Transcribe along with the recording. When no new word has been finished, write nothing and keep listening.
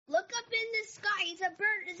It's a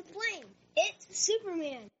bird. It's a plane. It's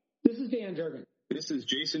Superman. This is Dan Durgan. This is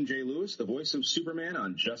Jason J. Lewis, the voice of Superman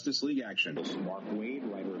on Justice League Action. This is Mark Wade,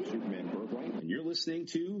 writer of Superman Birthright, and you're listening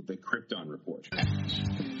to The Krypton Report.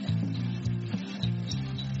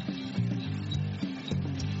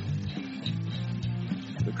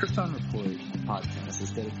 The Krypton Report podcast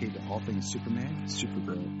is dedicated to all things Superman,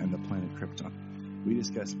 Supergirl, and the planet Krypton. We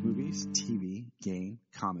discuss movies, TV, game,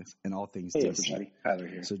 comics, and all things Hey, DC. everybody. Tyler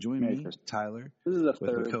here. So join me, Tyler, This is the with my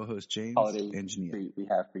third co-host James holiday and Janine. treat we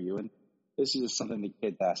have for you, and this is just something the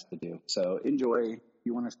kids asked to do. So enjoy. If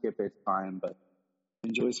you want to skip it, it's fine, but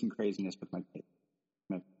enjoy some craziness with my kids.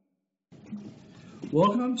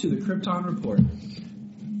 Welcome to the Krypton Report.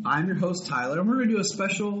 I'm your host Tyler, and we're going to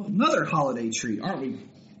do another holiday treat, aren't we?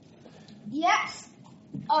 Yes.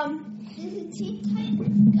 This is Teen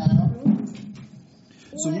Titans Go.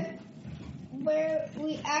 Where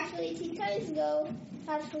we actually Teen Titans Go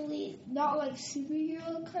actually not like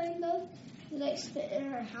superhero kind of, like spit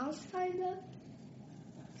in our house kind of.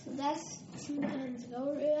 So that's Teen Titans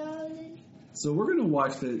Go reality. So we're going to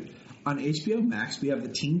watch on HBO Max, we have the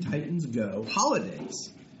Teen Titans Go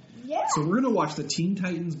holidays. Yeah. So we're going to watch the Teen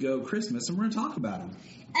Titans Go Christmas, and we're going to talk about them.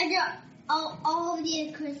 I got all of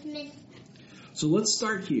the Christmas. So let's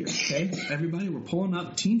start here, okay? Everybody, we're pulling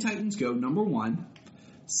up Teen Titans Go #1,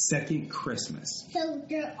 Second Christmas. So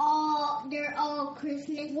they're all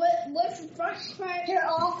Christmas. What's the front part? They're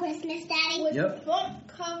all Christmas, Daddy. With the front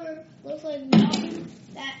cover looks like Mommy.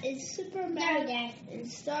 That is Superman. Dad. And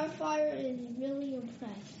Starfire is really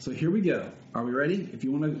impressed. So here we go. Are we ready? If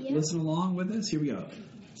you want to listen along with us, here we go.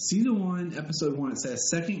 Season 1, Episode 1, it says,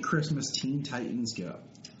 Second Christmas, Teen Titans Go.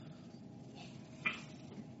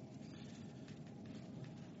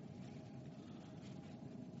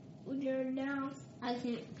 We are now... I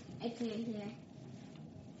can't hear.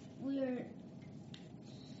 We are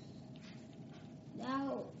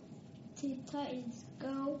now Teen Titans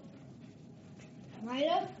Go. Right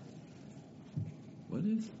up. What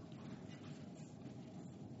is?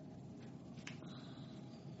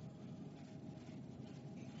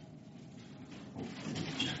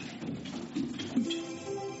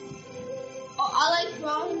 Oh, I like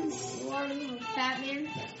Robin's learning with Batman.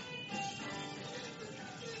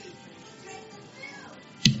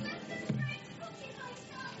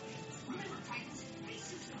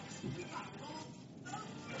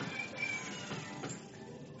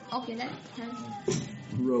 Okay, that's perfect.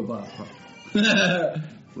 Robot.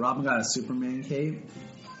 Robin got a Superman cape.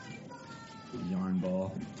 Yarn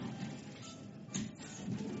ball.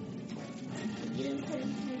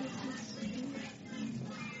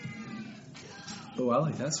 Oh, I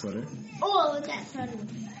like that sweater. Oh, look at that.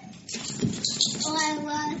 Oh, I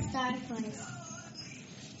love Starfire.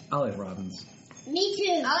 I like Robin's. Me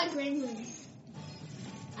too. I like Raven.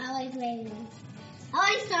 I like Raven. I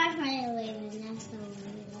like Starfire and Raven. That's the one I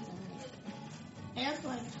like. And that's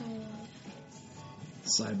like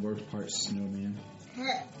Tyler. Cyborg part snowman.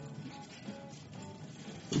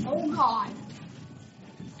 Oh, God.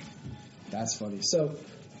 That's funny. So,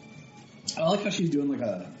 I like how she's doing like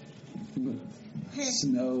a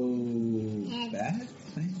snow Head. bat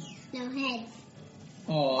thing. No head.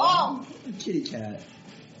 Oh, kitty cat.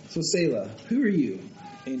 So, Sayla, who are you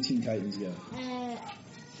in Teen Titans Go?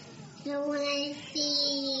 So when I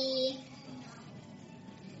see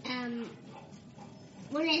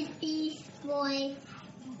Boy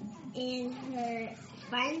and her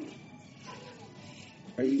friend.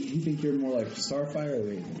 You think you're more like Starfire or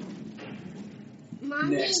Raven?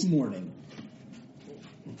 Mommy, Next morning.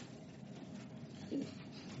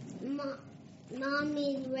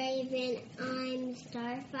 Mommy's Raven, I'm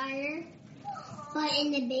Starfire. But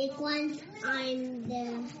in the big ones, I'm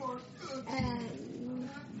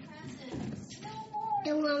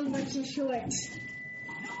the one with the shorts.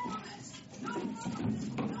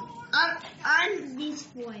 I'm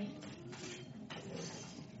Beast Boy.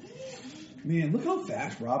 Man, look how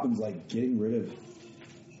fast Robin's like getting rid of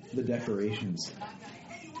the decorations.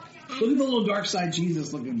 Look at the little Dark Side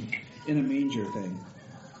Jesus looking in a manger thing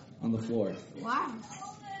on the floor. Wow.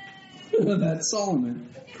 That's Solomon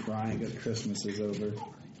crying that Christmas is over.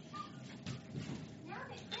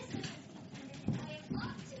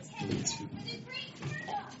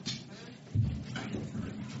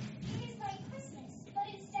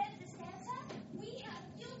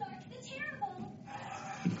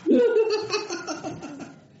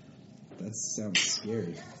 That sounds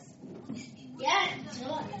scary. Yeah, it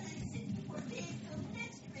does.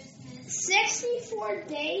 64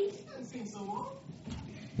 days?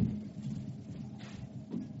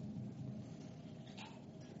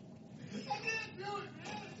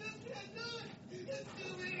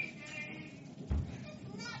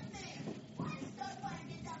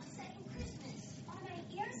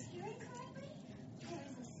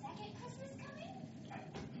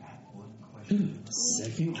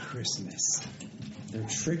 Second Christmas. They're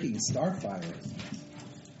tricking Starfire.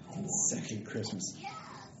 Second Christmas. Yeah,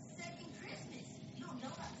 second Christmas. You don't know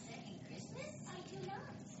about second Christmas? I do not.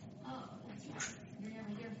 Oh, that's right. You're never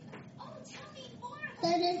here for that. Oh, tell me more.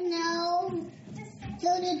 So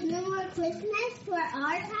there's no more Christmas for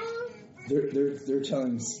our town? They're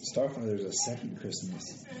telling Starfire there's a second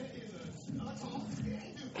Christmas.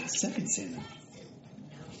 Second Santa.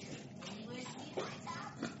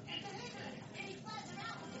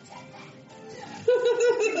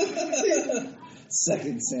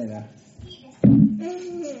 Second Santa. Well,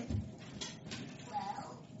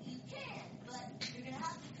 you can, but you're going to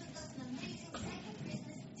have to cook us an amazing second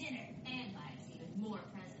Christmas dinner and buy us even more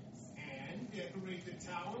presents. And decorate the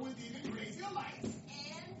tower with even crazier lights. And,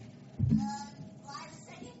 fly the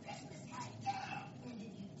second Christmas kite. And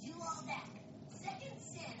if you do all that, second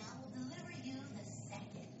Santa will deliver you the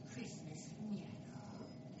second Christmas miracle.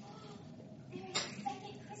 There's a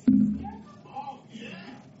second Christmas miracle? Oh,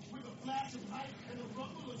 yeah. With a flash of light and a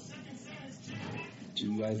rumble of second Santa's chariot. Do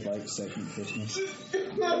you guys like Second Christmas? Yes. Oh,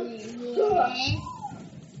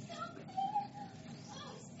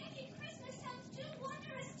 second Christmas sounds too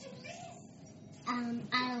wondrous to miss. I don't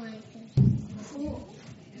like it.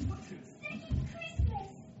 Second Christmas.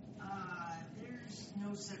 There's no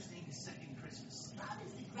such thing as second Christmas. Bob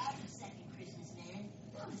is the grouch of second Christmas, man.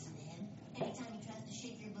 Listen to him. Anytime he tries to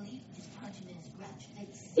shake your belief, just punch him in his grouch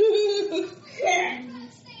face.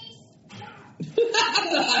 Grouch face.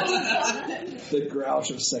 The grouch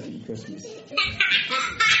of Second Christmas.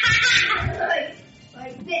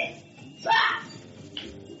 Like this.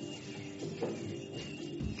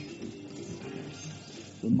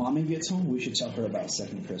 When Mommy gets home, we should tell her about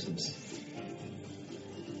Second Christmas.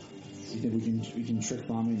 You think we can trick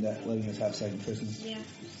Mommy into letting us have Second Christmas? Yeah.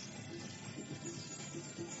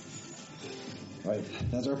 Right,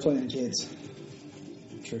 that's our plan, kids.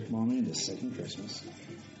 Trick Mommy into Second Christmas.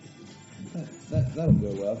 That'll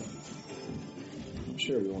go well. I'm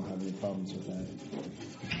sure we won't have any problems with that.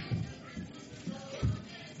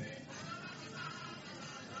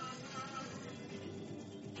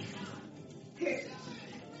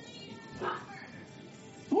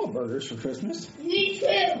 I want burgers for Christmas. Me too.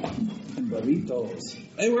 And burritos.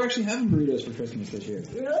 Hey, we're actually having burritos for Christmas this year.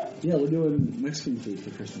 Really? Yeah, we're doing Mexican food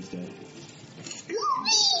for Christmas Day.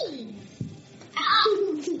 Scooby!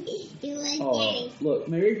 You like Oh, that? look,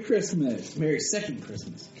 Merry Christmas. Merry Second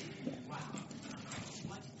Christmas. Wow.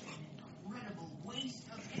 What an incredible waste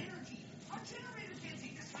of energy. Our generator can't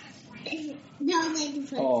take this kind of strain. No, like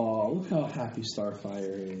the Oh, look how happy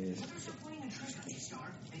Starfire is. Others are playing a trick on you,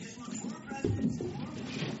 Star. They just want more presents and more.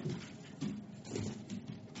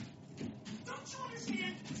 Don't you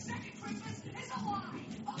understand? Second Christmas is a lie.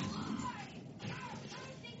 A lie. I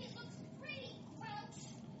think it looks pretty, Grouch.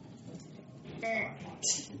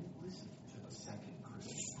 Listen to the second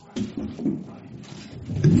Christmas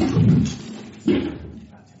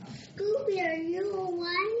Scooby, are you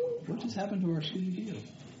one? What just happened to our Scooby-Doo?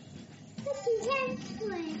 Look at that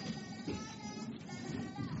one.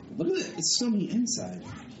 Look at it. It's so many inside.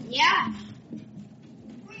 Yeah.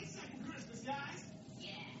 Great second Christmas, guys.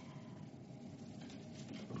 Yeah.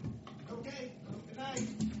 Okay. Good night.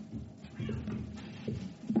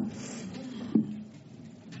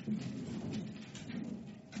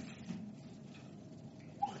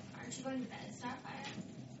 Aren't you going to bed, Starfire?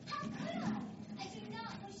 How could I? I do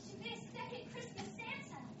not wish to miss second Christmas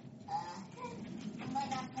Santa. You might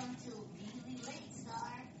not come till really late,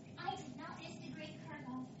 Star. I did not miss the great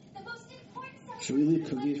Colonel. The most important celebration. Should we leave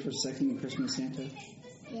cookies for Second Christmas Santa?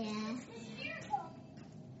 Yeah.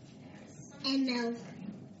 And milk.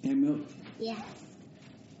 And milk? Yeah.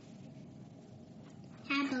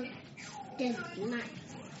 How about this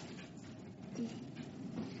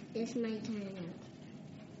my kind of milk?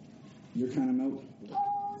 Your kind of milk?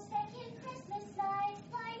 Oh, second Christmas lights,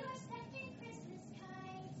 fly your second Christmas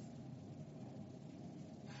kites.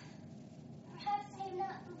 Perhaps I am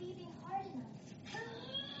not believing hard enough.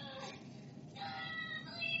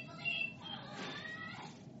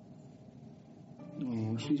 Believe.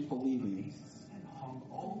 Oh, she's believing. And hung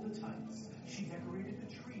all the tights. She decorated the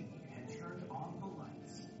tree and turned on the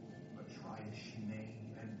lights. But try as she may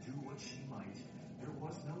and do what she might, there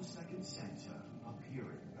was no second Santa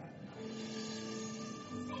appearing that night.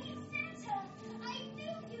 Second Santa, I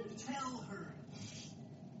knew you'd Tell her.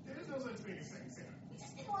 There's no such thing as second Santa. We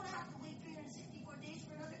just didn't want to have to wait 364 days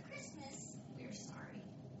for another Christmas. We're sorry.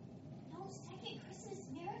 No second Christmas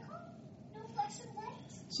miracle? No flash of light?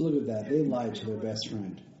 So look at that. They lied to their best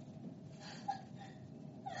friend.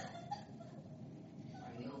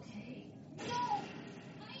 Are you okay? No,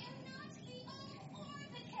 I am not the O or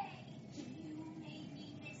the K.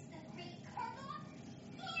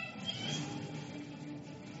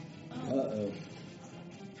 Uh-oh.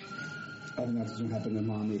 I think that's what's going to happen to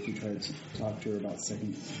Mommy if you try to talk to her about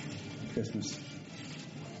second Christmas.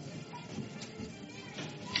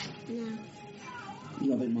 No. You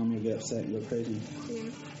don't think Mommy will get upset and go crazy?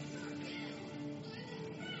 No.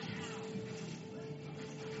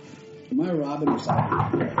 Am I Robin or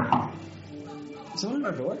something? Is someone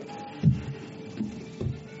at our door?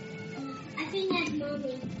 I think that's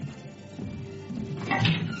Mommy.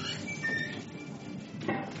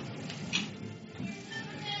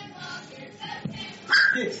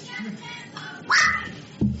 Kids.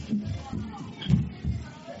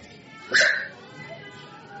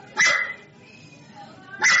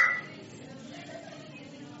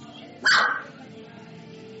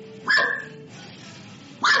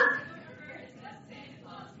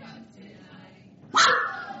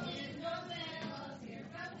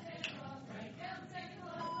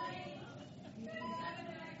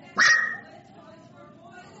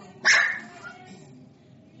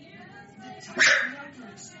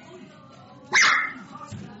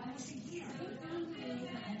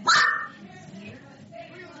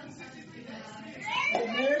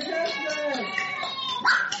 Merry Christmas!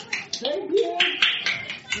 Thank you!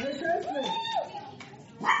 Merry Christmas!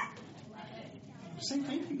 Say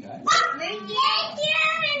thank you, guys. Thank you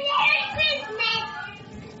and Merry Christmas!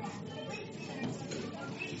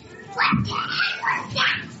 What the heck was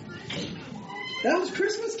that? That was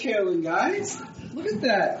Christmas caroling, guys. Look at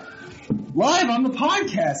that. Live on the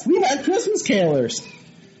podcast, we had Christmas carolers.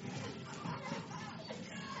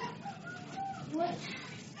 What?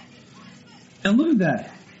 And look at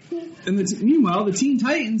that. And meanwhile, the Teen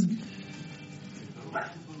Titans,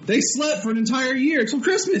 they slept for an entire year till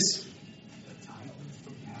Christmas.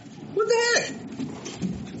 What the heck?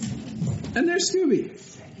 And there's Scooby.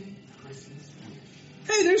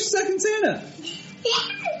 Hey, there's Second Santa.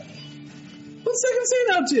 What's Second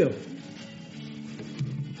Santa up to?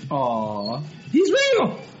 Aw, he's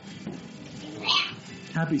real.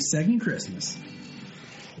 Happy second Christmas.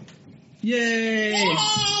 Yay.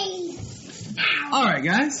 Yay! All right,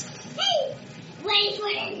 guys. Hey, ready for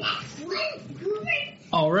the next one, Cooper?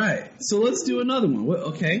 All right, so let's do another one.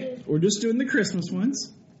 Okay, we're just doing the Christmas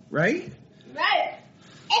ones, right? Right.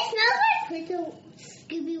 It smells like the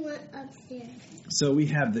Scooby went upstairs. So we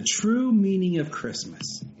have the true meaning of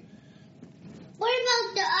Christmas. What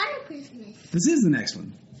about the other Christmas? This is the next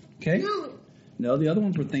one, okay? No. No, the other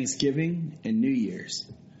ones were Thanksgiving and New Year's.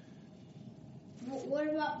 What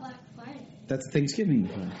about Black Friday? That's Thanksgiving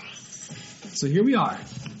one. So here we are.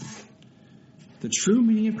 The true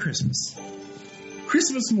meaning of Christmas.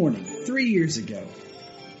 Christmas morning, 3 years ago.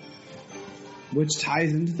 Which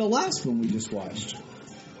ties into the last one we just watched.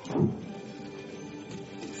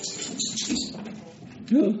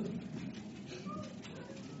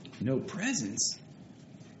 No presents?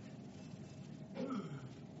 The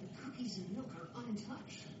cookies and milk are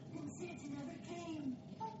untouched. Then Santa never came.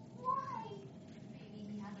 But why? Maybe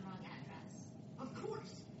he had the wrong address. Of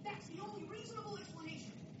course, that's the only reasonable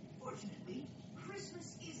explanation. Fortunately,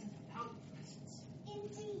 Christmas isn't about presents.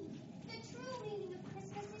 Indeed. The true meaning of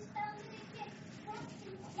Christmas is found in a gift wrapped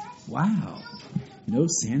in flesh. Wow. No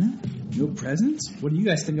Santa? No presents? What do you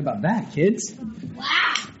guys think about that, kids?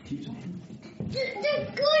 Wow. Keep talking. The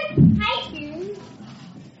good Titans.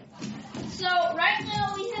 So right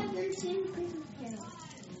now we have been singing Christmas carols.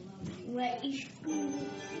 Let each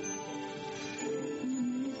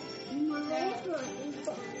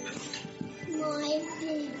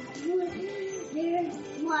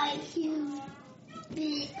My huge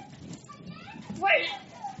big. wait.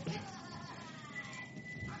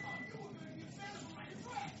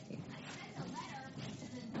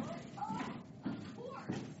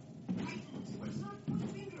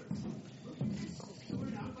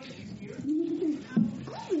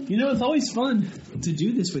 You know, it's always fun to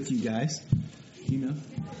do this with you guys. You know?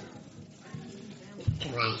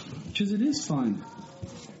 Because it is fun.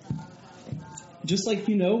 Just like,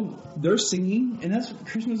 you know, they're singing, and that's what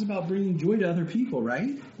Christmas is about, bringing joy to other people,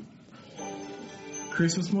 right?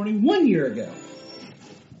 Christmas morning 1 year ago.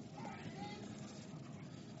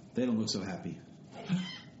 They don't look so happy.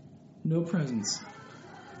 No presents.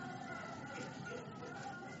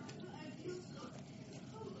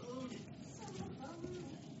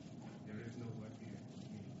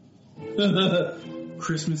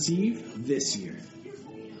 Christmas Eve this year.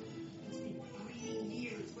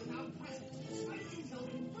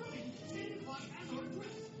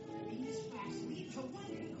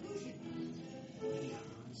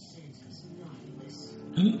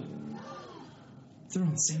 They're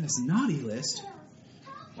on Santa's naughty list.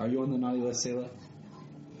 Are you on the naughty list, Selah?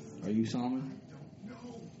 Are you, Solomon?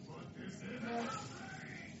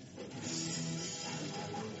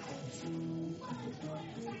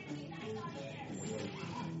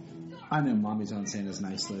 I know Mommy's on Santa's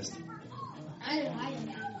nice list. I know. I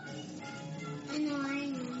know.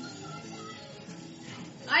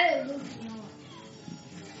 I know Luke's not.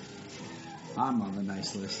 I'm on the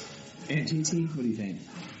nice list. Aunt TT, what do you think?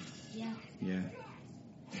 Yeah. Yeah.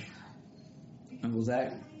 Uncle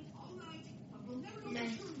Zach?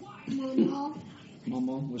 Nice. Momo.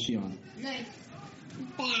 Momo, what's she on? Nice.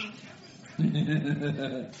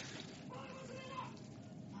 Bad.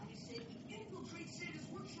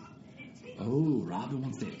 Oh, Robin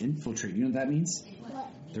wants to infiltrate. You know what that means? What?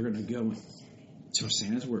 They're going to go to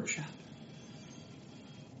Santa's workshop.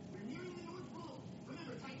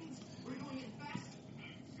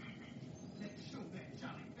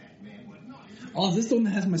 Oh, is this the one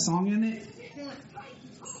that has my song in it?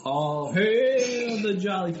 Oh, hail the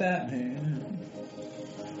jolly fat man.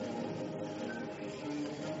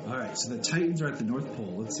 Alright, so the Titans are at the North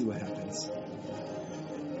Pole. Let's see what happens.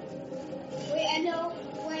 Wait, I know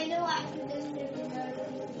after this there's another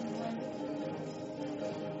one.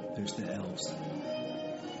 There's the elves.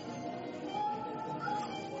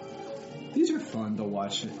 These are fun to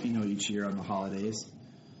watch, each year on the holidays.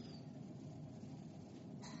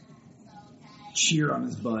 Cheer on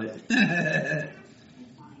his butt. We're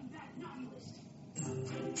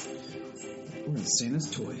in Santa's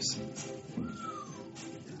toys.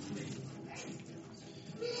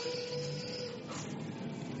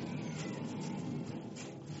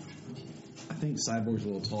 I think Cyborg's a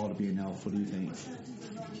little tall to be an elf. What do you think?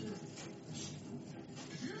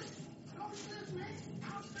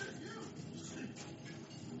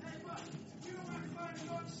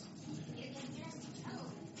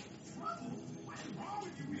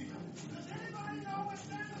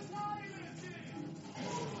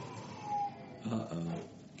 Uh-oh.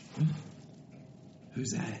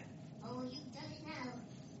 Who's that? Oh, you done it now.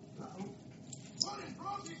 Uh-oh. What is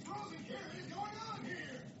Rosie Carrot is going on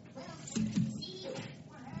here? Well, see,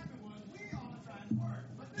 What happened was we all tried to work,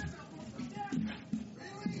 but this elf won't be dead.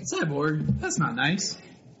 Really? Cyborg. That's not nice.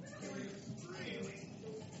 Really?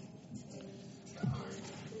 Guards,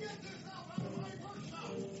 get this elf out of my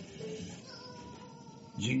workshop.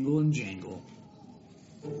 Jingle and jangle.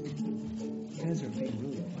 You guys are being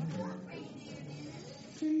really fun.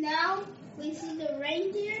 So now we see the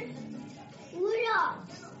reindeer. Rudolph.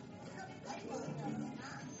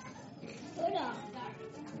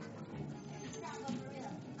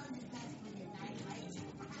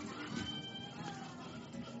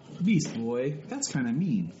 Beast Boy. That's kind of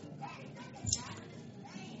mean.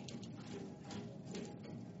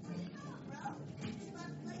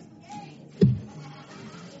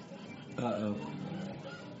 Uh-oh.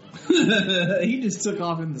 He just took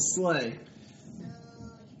off in the sleigh.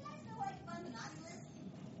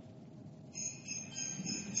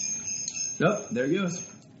 Oh, there he goes.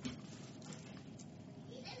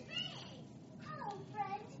 hello,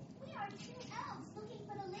 friend. We are two elves looking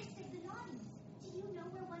for the list of the naughties. Do you know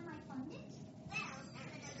where one might find it?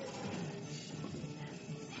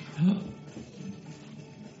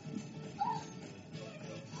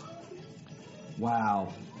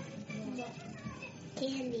 Wow.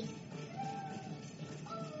 Candy.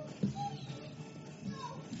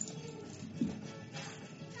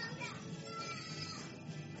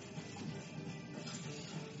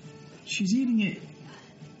 She's eating it.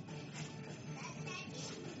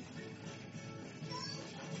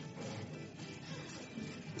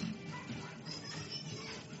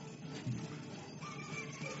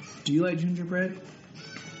 Do you like gingerbread?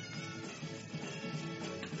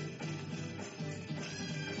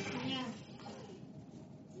 Yeah.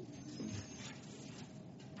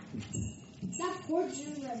 That poor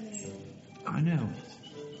gingerbread. I know.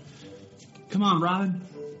 Come on, Robin.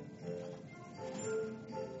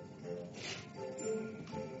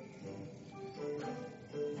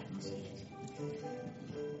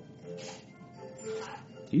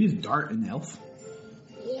 You just dart an elf.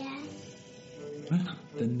 Yeah.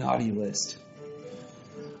 The naughty list.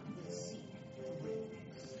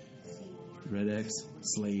 Red X,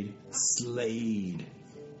 Slade.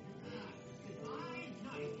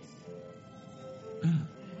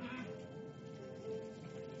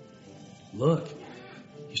 Look,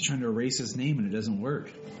 he's trying to erase his name and it doesn't work.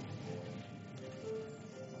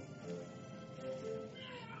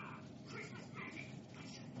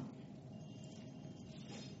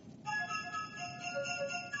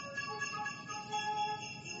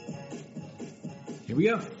 Here we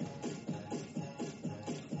go.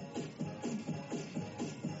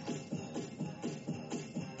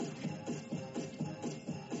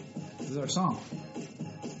 This is our song.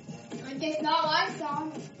 I guess not my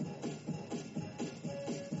song.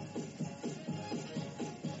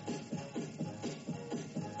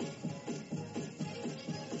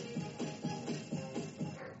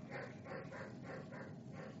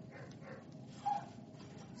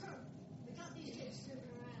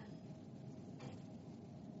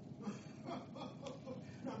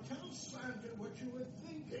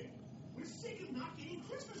 everything. We're sick of not getting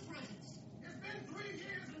Christmas presents. It's been 3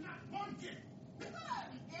 years and not one gift. What are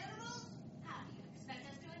we, animals? How do you expect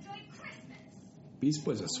us to enjoy Christmas? Beast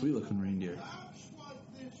Boy's a sweet looking reindeer. That's what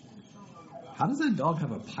this is all about. How does that dog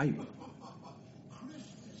have a pipe?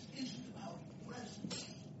 Christmas isn't about presents.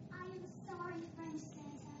 I am sorry, French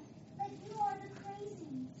Santa, but you are the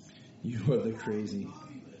crazy. You are the crazy.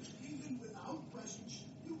 Even without presents,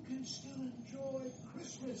 you can still enjoy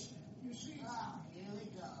Christmas. You see, Here we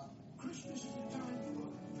go. Christmas is a time for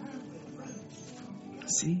family and friends to come together.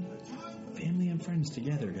 See? Family and friends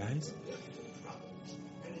together, guys.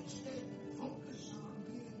 And instead focus on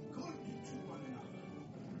being good to one another.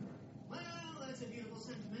 Well, that's a beautiful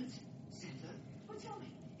sentiment, Santa. But tell me,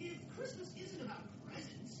 if Christmas isn't about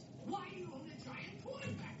presents, why do you own a giant toy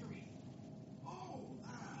factory? Oh,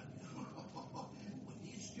 that. Well,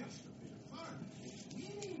 it's just a bit of fun. It's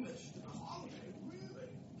meaningless to the holiday, really.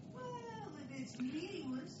 Well, if it's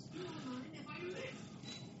meaningless, you don't mind if I do this.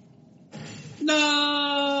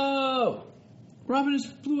 No! Robin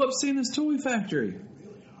just blew up Santa's toy factory.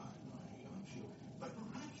 Really hard, Marty, aren't you? But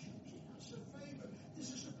perhaps you do us a favor. This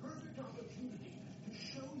is the perfect opportunity to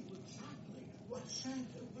show you exactly what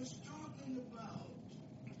Santa was talking about.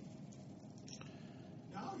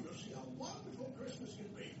 Now you'll see how wonderful Christmas can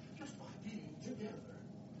be just by being together.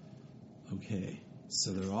 Okay,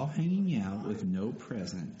 so they're all hanging out with no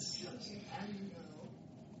presents. Just hanging out.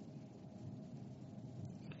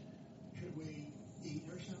 Should we eat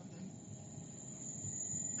or something?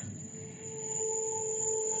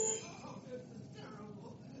 Oh, this is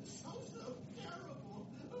terrible. It's so terrible.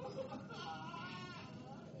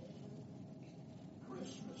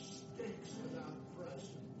 Christmas stinks without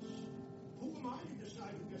presents. Who am I to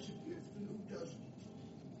decide who gets a gift and who doesn't?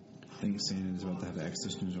 I think Santa is about to have an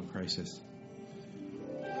existential crisis.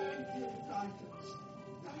 Thank you, Titus.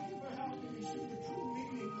 Thank you for helping me see the true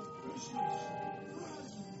meaning of Christmas.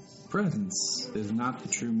 Presents. Presents is not the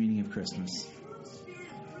true meaning of Christmas. True spirit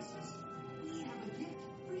of Christmas, we have a gift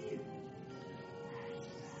for you.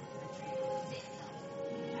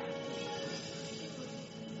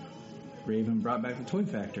 Raven brought back the toy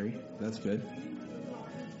factory. That's good.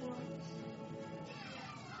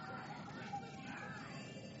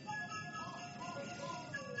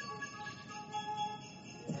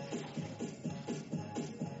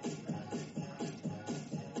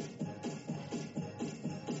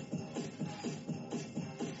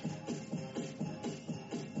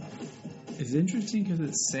 It's interesting because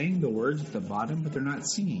it's saying the words at the bottom, but they're not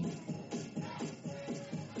singing.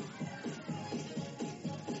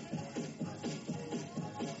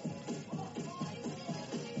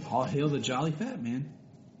 All hail the jolly fat man.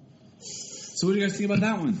 So what do you guys think about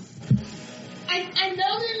that one? I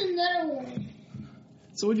know there's another one.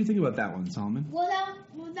 So what do you think about that one, Solomon? Well, that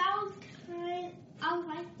was kind. I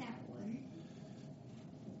like that one,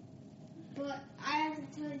 but I have to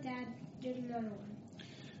tell you, Dad, there's another one.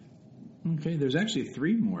 Okay, there's actually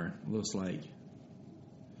 3 more, looks like.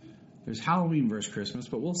 There's Halloween versus Christmas,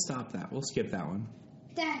 but we'll stop that. We'll skip that one.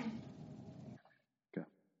 Dad. Go.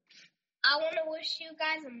 I want to wish you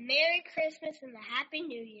guys a Merry Christmas and a Happy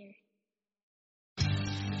New Year.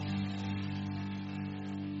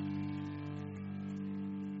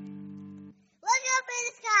 Look up in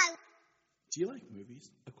the sky. Do you like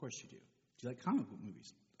movies? Of course you do. Do you like comic book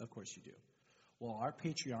movies? Of course you do. Well, our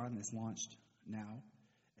Patreon is launched now.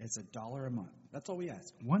 It's $1 a month. That's all we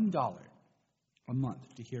ask. $1 a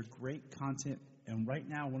month to hear great content. And right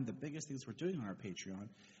now, one of the biggest things we're doing on our Patreon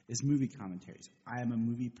is movie commentaries. I am a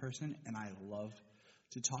movie person, and I love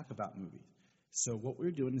to talk about movies. So what we're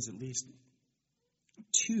doing is at least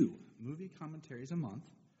 2 movie commentaries a month.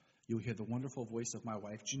 You'll hear the wonderful voice of my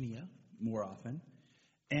wife, Jania, more often,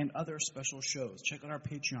 and other special shows. Check out our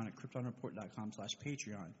Patreon at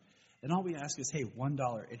KryptonReport.com/Patreon. And all we ask is, hey,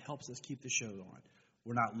 $1. It helps us keep the show on.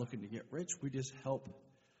 We're not looking to get rich. We just help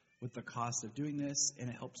with the cost of doing this, and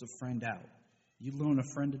it helps a friend out. You loan a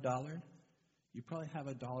friend $1, you probably have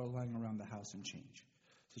 $1 lying around the house and change.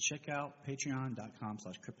 So check out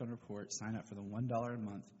patreon.com/KryptonReport. Sign up for the $1 a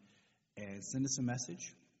month and send us a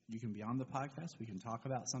message. You can be on the podcast. We can talk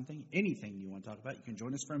about something, anything you want to talk about. You can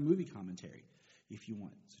join us for a movie commentary if you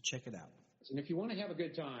want. So check it out. And if you want to have a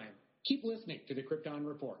good time, keep listening to the Krypton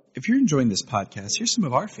Report. If you're enjoying this podcast, here's some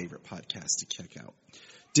of our favorite podcasts to check out.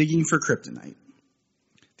 Digging for Kryptonite,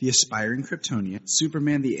 The Aspiring Kryptonian,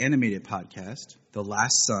 Superman the Animated Podcast, The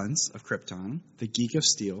Last Sons of Krypton, The Geek of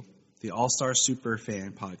Steel, the All-Star Super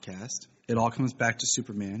Fan Podcast, It All Comes Back to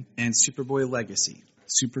Superman, and Superboy Legacy,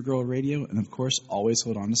 Supergirl Radio, and of course, always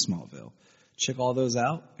hold on to Smallville. Check all those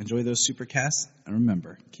out, enjoy those supercasts, and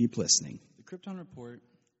remember, keep listening. The Krypton Report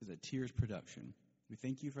is a Tears production. We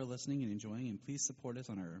thank you for listening and enjoying, and please support us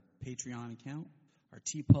on our Patreon account, our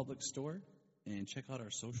TeePublic store, and check out our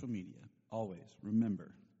social media. Always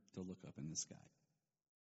remember to look up in the sky.